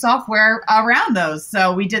develop new software around those.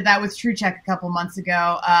 So we did that with TrueCheck a couple months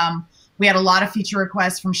ago. We had a lot of feature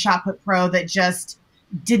requests from ShotPut Pro that just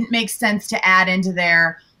didn't make sense to add into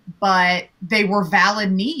there, but they were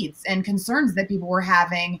valid needs and concerns that people were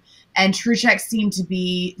having. And TrueCheck seemed to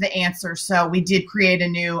be the answer. So we did create a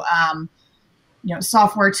new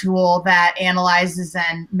software tool that analyzes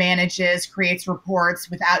and manages, creates reports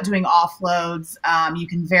without doing offloads. You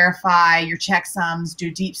can verify your checksums,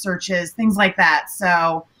 do deep searches, things like that.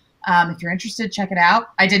 So if you're interested, check it out.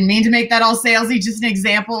 I didn't mean to make that all salesy, just an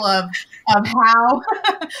example of how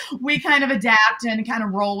we kind of adapt and kind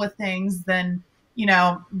of roll with things. Then,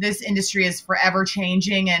 this industry is forever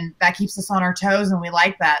changing and that keeps us on our toes and we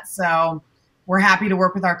like that. So we're happy to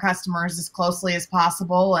work with our customers as closely as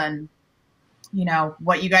possible and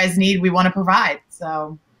what you guys need, we want to provide.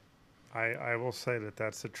 So I will say that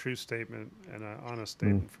that's a true statement and an honest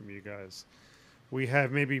statement from you guys. We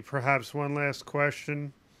have perhaps one last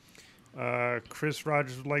question. Chris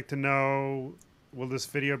Rogers would like to know, will this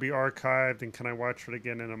video be archived and can I watch it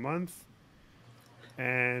again in a month?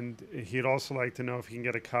 And he'd also like to know if he can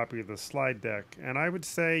get a copy of the slide deck. And I would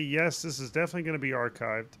say, yes, this is definitely going to be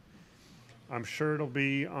archived. I'm sure it'll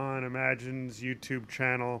be on Imagine's YouTube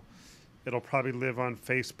channel. It'll probably live on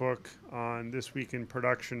Facebook, on This Week in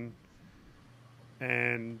Production,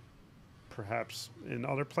 and perhaps in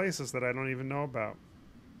other places that I don't even know about.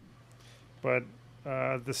 But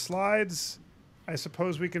the slides, I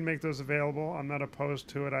suppose we can make those available. I'm not opposed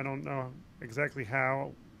to it. I don't know exactly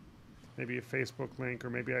how. Maybe a Facebook link, or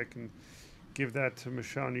maybe I can give that to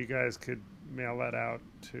Michelle and you guys could mail that out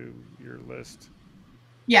to your list.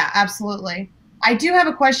 Yeah, absolutely. I do have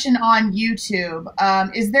a question on YouTube.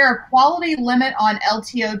 Is there a quality limit on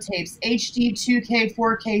LTO tapes, HD, 2K,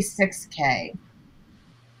 4K, 6K?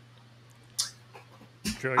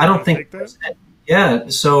 Joe, I don't think that. Yeah,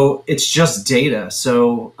 so it's just data.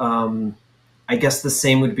 So I guess the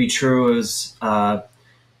same would be true as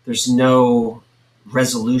there's no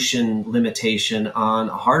resolution limitation on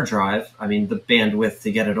a hard drive. I mean, the bandwidth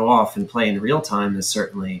to get it off and play in real time is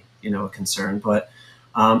certainly, a concern, but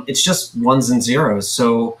it's just ones and zeros.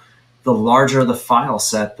 So the larger the file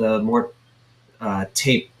set, the more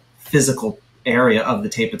tape physical area of the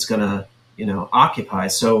tape it's going to, occupy.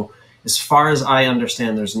 So as far as I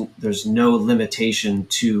understand, there's no limitation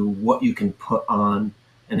to what you can put on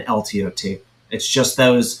an LTO tape. It's just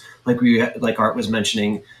those, like Art was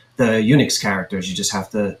mentioning, the Unix characters. You just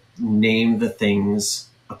have to name the things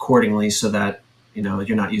accordingly so that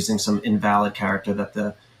you're not using some invalid character that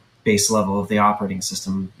the base level of the operating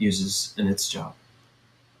system uses in its job.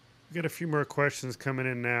 We got a few more questions coming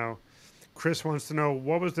in now. Chris wants to know,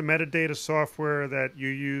 what was the metadata software that you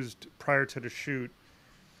used prior to the shoot?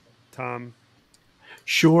 Tom?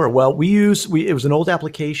 Sure. Well, it was an old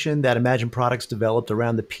application that Imagine Products developed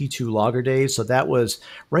around the P2 logger days. So that was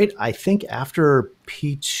I think after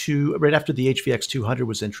P2, right after the HVX 200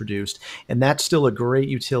 was introduced. And that's still a great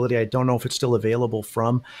utility. I don't know if it's still available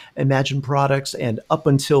from Imagine Products. And up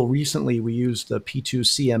until recently, we used the P2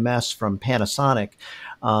 CMS from Panasonic.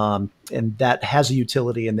 And that has a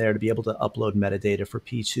utility in there to be able to upload metadata for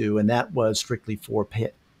P2. And that was strictly for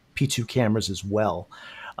P2 cameras as well.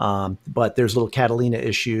 But there's a little Catalina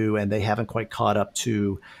issue, and they haven't quite caught up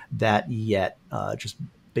to that yet, just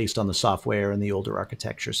based on the software and the older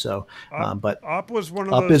architecture. So, but Op was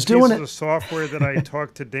one of those pieces of software that I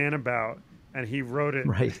talked to Dan about, and he wrote it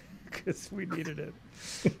because we needed it.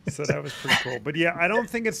 So that was pretty cool. But yeah, I don't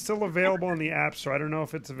think it's still available in the App Store. I don't know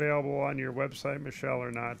if it's available on your website, Michelle, or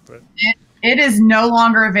not. But it is no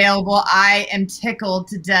longer available. I am tickled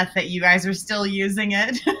to death that you guys are still using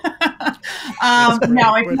it. No, it's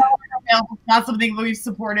no longer sales. It's not something we've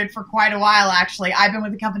supported for quite a while, actually. I've been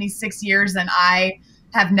with the company 6 years, and I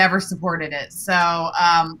have never supported it. So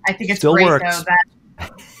I think it's Still great, works. though,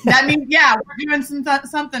 that means, yeah, we're doing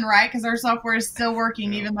something right, because our software is still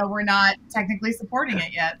working, even though we're not technically supporting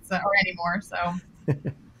it yet, or anymore. So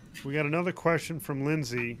We got another question from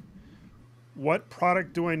Lindsay. What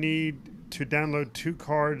product do I need to download 2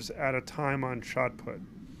 cards at a time on ShotPut?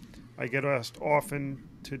 I get asked often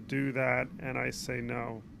to do that, and I say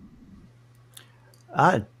no.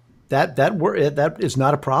 That is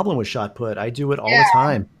not a problem with ShotPut. I do it all the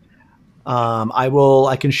time.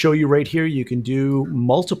 I can show you right here. You can do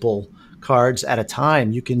multiple cards at a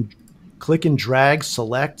time. You can click and drag,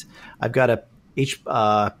 select. I've got a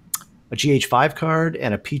GH5 card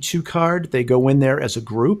and a P2 card. They go in there as a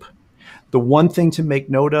group. The one thing to make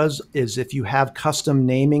note of is if you have custom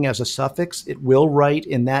naming as a suffix, it will write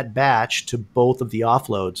in that batch to both of the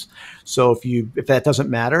offloads. So if that doesn't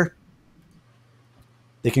matter,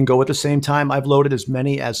 they can go at the same time. I've loaded as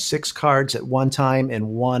many as 6 cards at one time in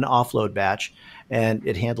one offload batch, and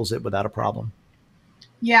it handles it without a problem.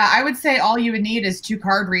 Yeah, I would say all you would need is 2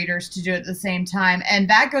 card readers to do it at the same time. And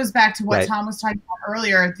that goes back to what Tom was talking about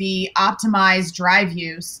earlier, the optimized drive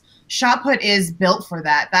use. ShotPut is built for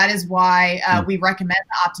that. That is why we recommend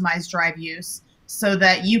the optimized drive use, so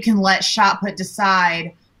that you can let ShotPut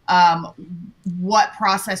decide what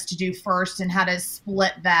process to do first and how to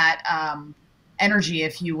split that energy,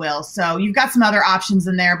 if you will. So you've got some other options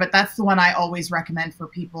in there, but that's the one I always recommend for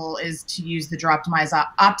people, is to use the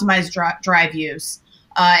optimized drive use.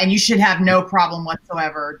 And you should have no problem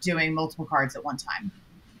whatsoever doing multiple cards at one time.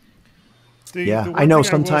 I know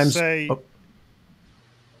sometimes.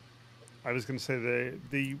 I was going to say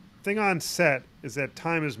the thing on set is that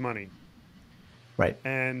time is money. Right.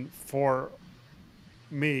 And for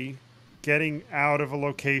me, getting out of a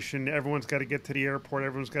location, everyone's got to get to the airport,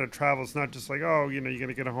 everyone's got to travel. It's not just like, oh, you're going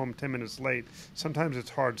to get home 10 minutes late. Sometimes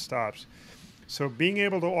it's hard stops. So being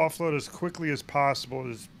able to offload as quickly as possible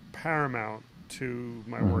is paramount to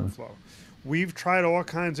my workflow. We've tried all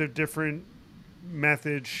kinds of different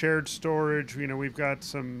methods, shared storage. We've got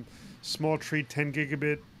some small tree 10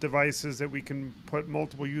 gigabit devices that we can put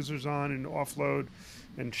multiple users on and offload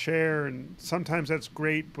and share. And sometimes that's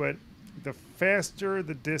great, but the faster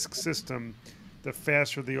the disk system, the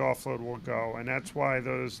faster the offload will go. And that's why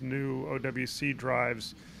those new OWC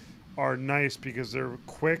drives are nice, because they're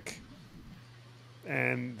quick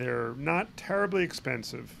and they're not terribly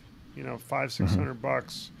expensive.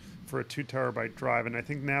 $500-600 for a 2 terabyte drive. And I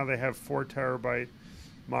think now they have 4 terabyte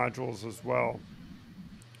modules as well.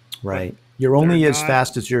 Right. You're only as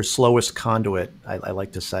fast as your slowest conduit, I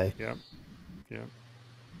like to say. Yeah.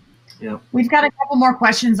 We've got a couple more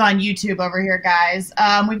questions on YouTube over here, guys.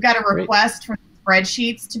 We've got a request for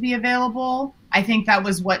spreadsheets to be available. I think that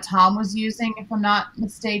was what Tom was using, if I'm not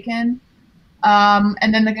mistaken.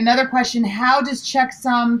 And then another question, how does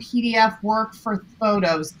Checksum PDF work for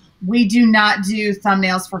photos? We do not do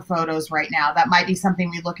thumbnails for photos right now. That might be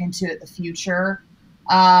something we look into in the future.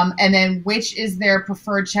 And then which is their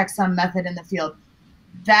preferred checksum method in the field?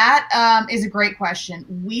 That is a great question.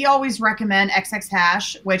 We always recommend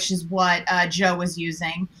XXHash, which is what Joe was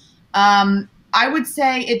using. I would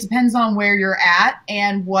say it depends on where you're at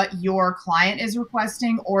and what your client is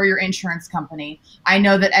requesting, or your insurance company. I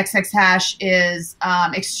know that XXHash is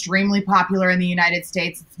extremely popular in the United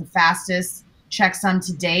States. It's the fastest checksum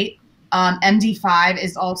to date. MD5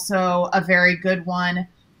 is also a very good one.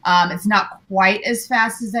 It's not quite as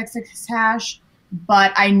fast as XXHash,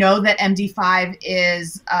 but I know that MD5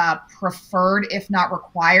 is preferred, if not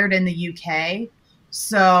required, in the UK.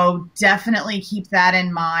 So definitely keep that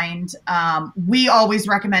in mind. We always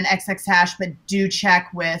recommend XXHash, but do check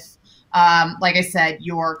with, like I said,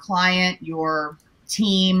 your client, your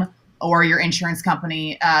team, or your insurance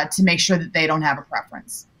company to make sure that they don't have a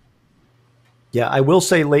preference. Yeah, I will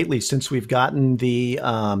say lately, since we've gotten the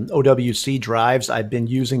OWC drives, I've been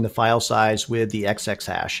using the file size with the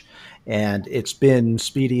XXHash, and it's been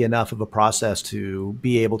speedy enough of a process to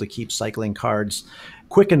be able to keep cycling cards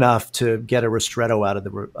quick enough to get a ristretto out of the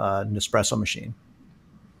Nespresso machine.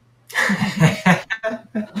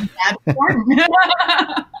 That's important.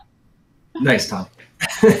 Nice, Tom.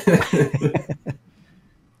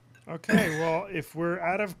 Okay, well, if we're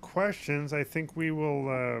out of questions, I think we will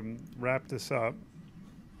wrap this up.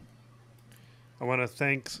 I want to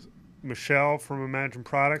thank Michelle from Imagine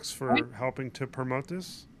Products for helping to promote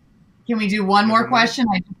this. Can we do one more question?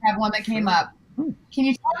 I just have one that came up. Can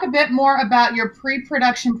you talk a bit more about your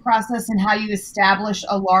pre-production process and how you establish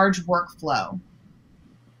a large workflow?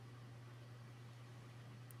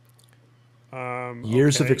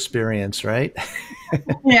 Years of experience, right?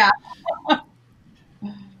 Yeah.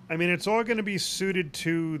 I mean, it's all going to be suited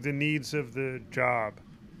to the needs of the job.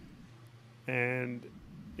 And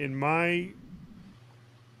in my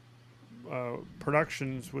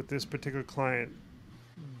productions with this particular client,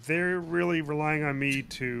 they're really relying on me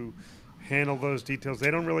to handle those details.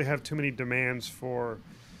 They don't really have too many demands for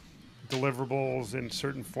deliverables in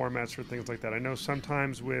certain formats or things like that. I know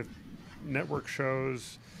sometimes with network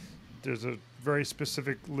shows, there's a very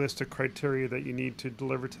specific list of criteria that you need to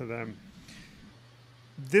deliver to them.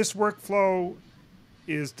 This workflow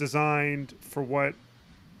is designed for what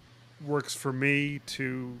works for me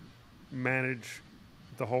to manage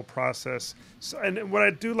the whole process. So, and what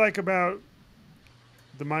I do like about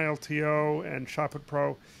the MyLTO and Shotput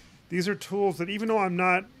Pro, these are tools that even though I'm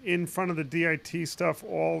not in front of the DIT stuff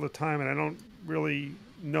all the time and I don't really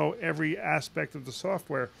know every aspect of the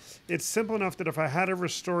software, it's simple enough that if I had to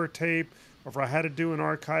restore a tape or if I had to do an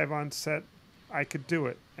archive on set, I could do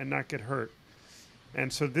it and not get hurt.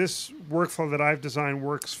 And so this workflow that I've designed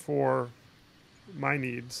works for my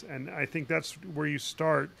needs. And I think that's where you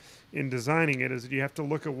start in designing it, is that you have to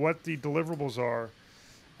look at what the deliverables are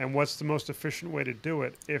and what's the most efficient way to do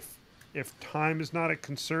it. If time is not a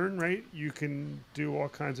concern, right, you can do all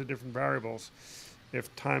kinds of different variables.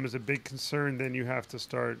 If time is a big concern, then you have to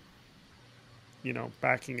start,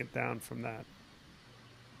 backing it down from that.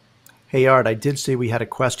 Hey, Art, I did see we had a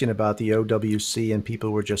question about the OWC, and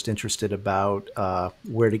people were just interested about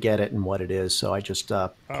where to get it and what it is. So I just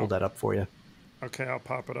pulled that up for you. Okay, I'll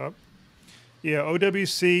pop it up. Yeah,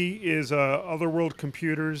 OWC is Otherworld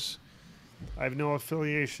Computers. I have no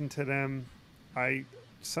affiliation to them.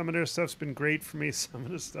 Some of their stuff's been great for me. Some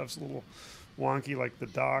of the stuff's a little wonky, like the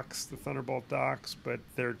docks, the Thunderbolt docks, but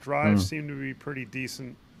their drives seem to be pretty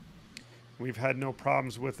decent. We've had no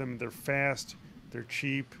problems with them. They're fast. They're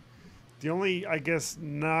cheap. The only, I guess,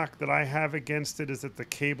 knock that I have against it is that the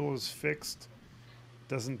cable is fixed.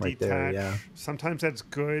 Doesn't right detach. there, yeah. Sometimes that's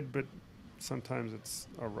good, but sometimes it's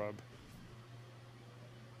a rub.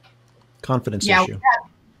 Confidence issue.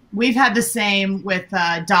 We've had the same with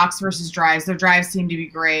docks versus drives. Their drives seem to be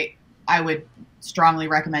great. I would strongly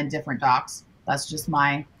recommend different docks. That's just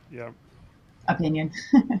my opinion.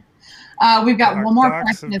 We've got one more docks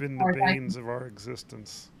question. Have been the banes of our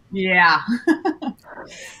existence. Yeah.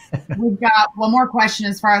 We've got one more question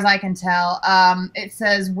as far as I can tell. It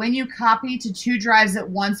says, when you copy to 2 drives at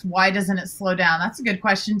once, why doesn't it slow down? That's a good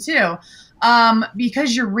question too.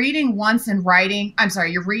 Because you're reading once and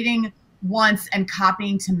you're reading once and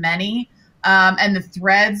copying to many, and the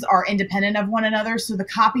threads are independent of one another, so the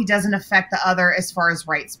copy doesn't affect the other as far as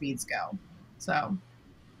write speeds go. So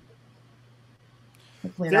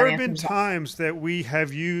there have been times that we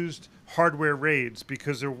have used hardware RAIDs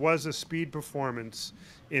because there was a speed performance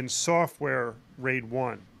in software RAID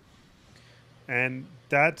 1, and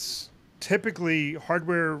that's typically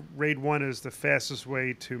hardware RAID 1 is the fastest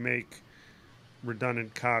way to make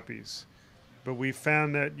redundant copies. But we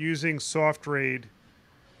found that using soft RAID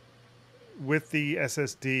with the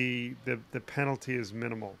SSD, the penalty is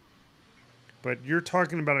minimal. But you're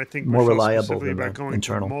talking about, I think, more reliable specifically than about going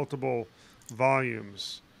internal. to multiple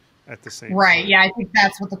volumes at the same time. Right. Yeah, I think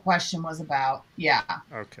that's what the question was about. Yeah.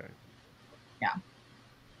 Okay. Yeah.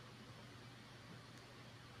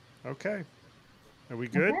 Okay. Are we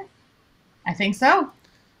good? Okay. I think so.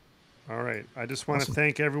 All right. I just want to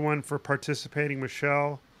thank everyone for participating.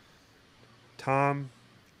 Michelle, Tom,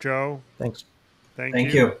 Joe. Thanks.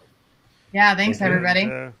 Thank you. Yeah, thanks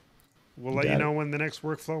everybody. We'll let you know when the next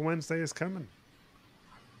Workflow Wednesday is coming.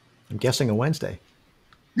 I'm guessing a Wednesday.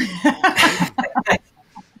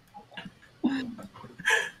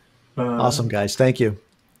 Awesome, guys. Thank you.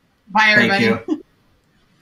 Bye, everybody. Thank you.